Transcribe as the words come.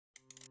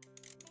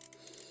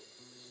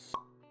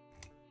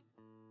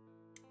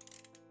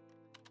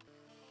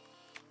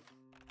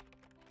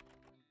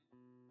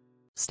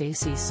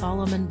Stacey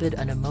Solomon bid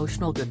an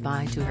emotional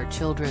goodbye to her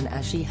children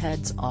as she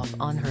heads off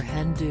on her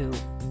hen-do.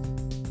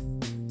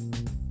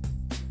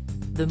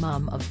 The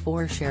mum of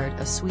 4 shared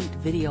a sweet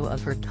video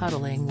of her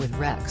cuddling with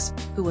Rex,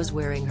 who was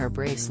wearing her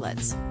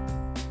bracelets.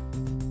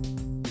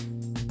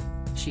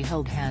 She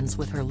held hands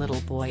with her little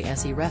boy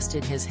as he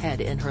rested his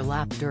head in her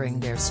lap during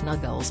their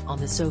snuggles on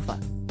the sofa.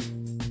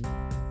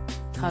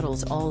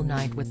 "Cuddles all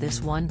night with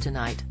this one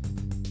tonight.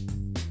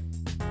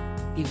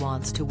 He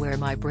wants to wear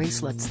my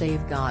bracelets,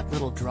 they've got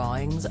little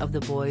drawings of the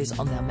boys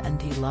on them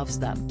and he loves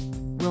them.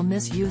 We'll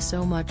miss you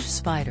so much,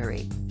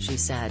 Spidery," she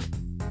said.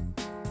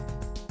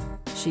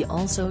 She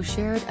also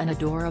shared an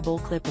adorable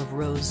clip of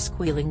Rose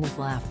squealing with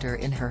laughter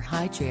in her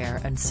high chair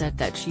and said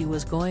that she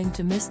was going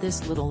to miss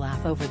this little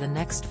laugh over the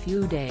next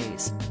few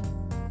days.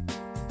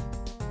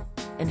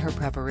 In her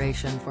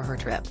preparation for her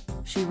trip,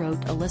 she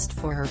wrote a list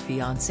for her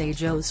fiancé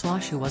Joe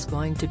Swash, who was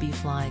going to be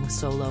flying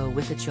solo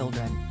with the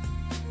children.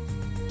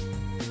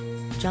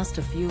 Just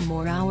a few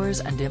more hours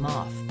and I'm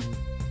off.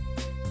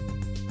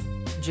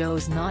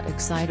 Joe's not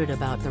excited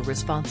about the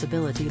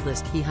responsibility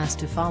list he has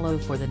to follow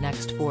for the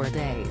next 4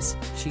 days,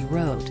 she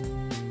wrote.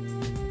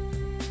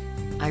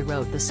 "I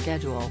wrote the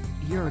schedule,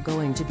 you're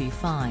going to be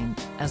fine,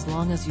 as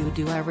long as you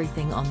do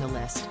everything on the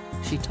list,"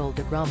 she told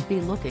a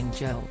grumpy-looking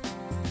Joe.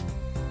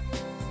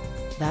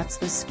 "That's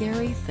the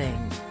scary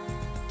thing.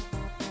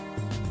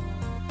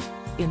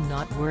 I'm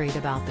not worried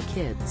about the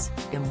kids,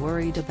 I'm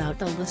worried about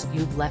the list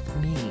you've left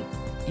me.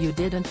 You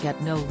didn't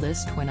get no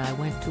list when I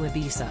went to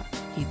Ibiza,"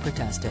 he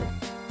protested.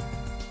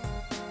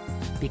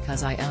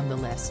 "Because I am the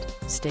list,"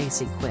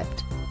 Stacey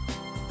quipped.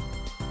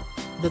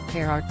 The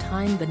pair are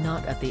tying the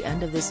knot at the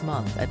end of this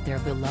month at their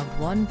beloved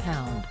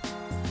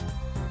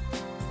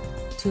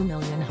 £1.2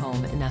 million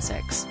home in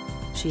Essex.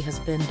 She has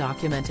been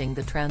documenting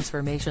the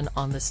transformation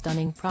on the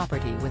stunning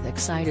property with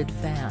excited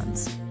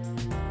fans.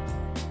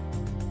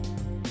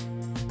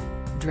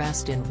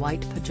 Dressed in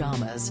white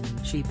pajamas,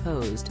 she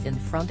posed in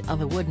front of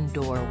a wooden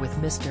door with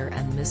Mr.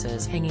 and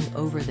Mrs. hanging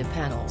over the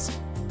panels.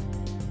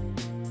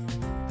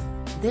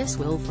 "This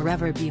will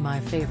forever be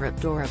my favorite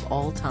door of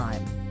all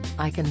time.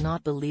 I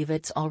cannot believe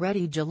it's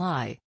already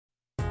July.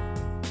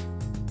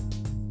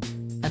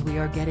 And we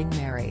are getting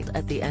married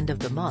at the end of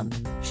the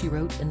month," she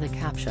wrote in the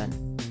caption.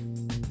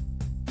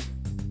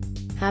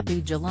 "Happy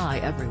July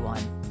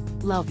everyone.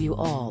 Love you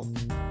all.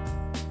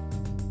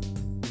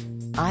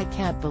 I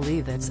can't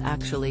believe it's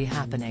actually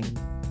happening."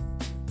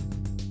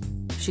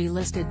 She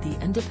listed the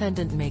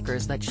independent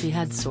makers that she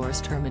had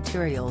sourced her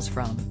materials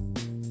from.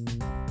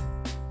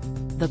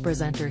 The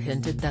presenter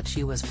hinted that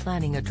she was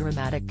planning a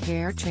dramatic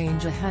hair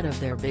change ahead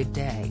of their big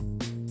day.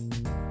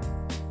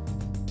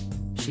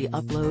 She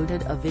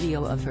uploaded a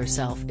video of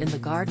herself in the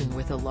garden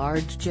with a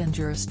large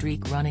ginger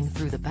streak running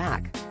through the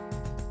back.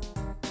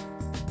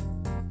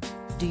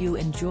 Do you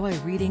enjoy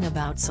reading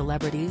about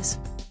celebrities?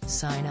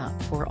 Sign up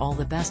for all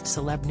the best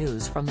celeb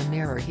news from the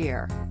Mirror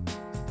here.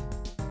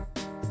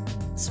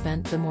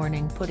 "Spent the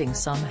morning putting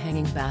some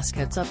hanging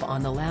baskets up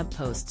on the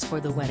lampposts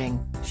for the wedding,"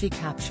 she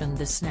captioned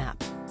the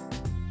snap.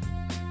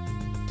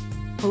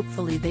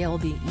 "Hopefully they'll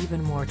be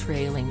even more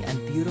trailing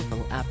and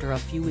beautiful after a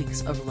few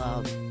weeks of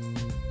love.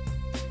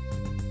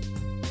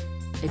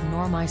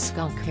 Ignore my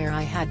skunk hair,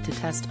 I had to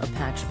test a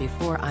patch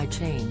before I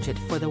change it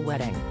for the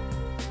wedding."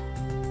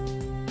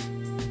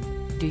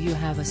 Do you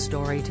have a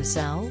story to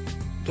sell?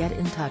 Get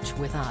in touch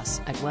with us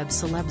at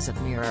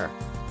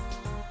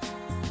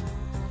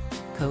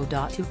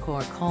webcelebs@mirror.co.uk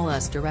or call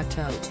us direct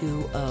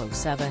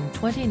 0207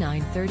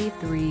 29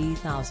 33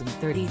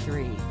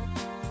 033.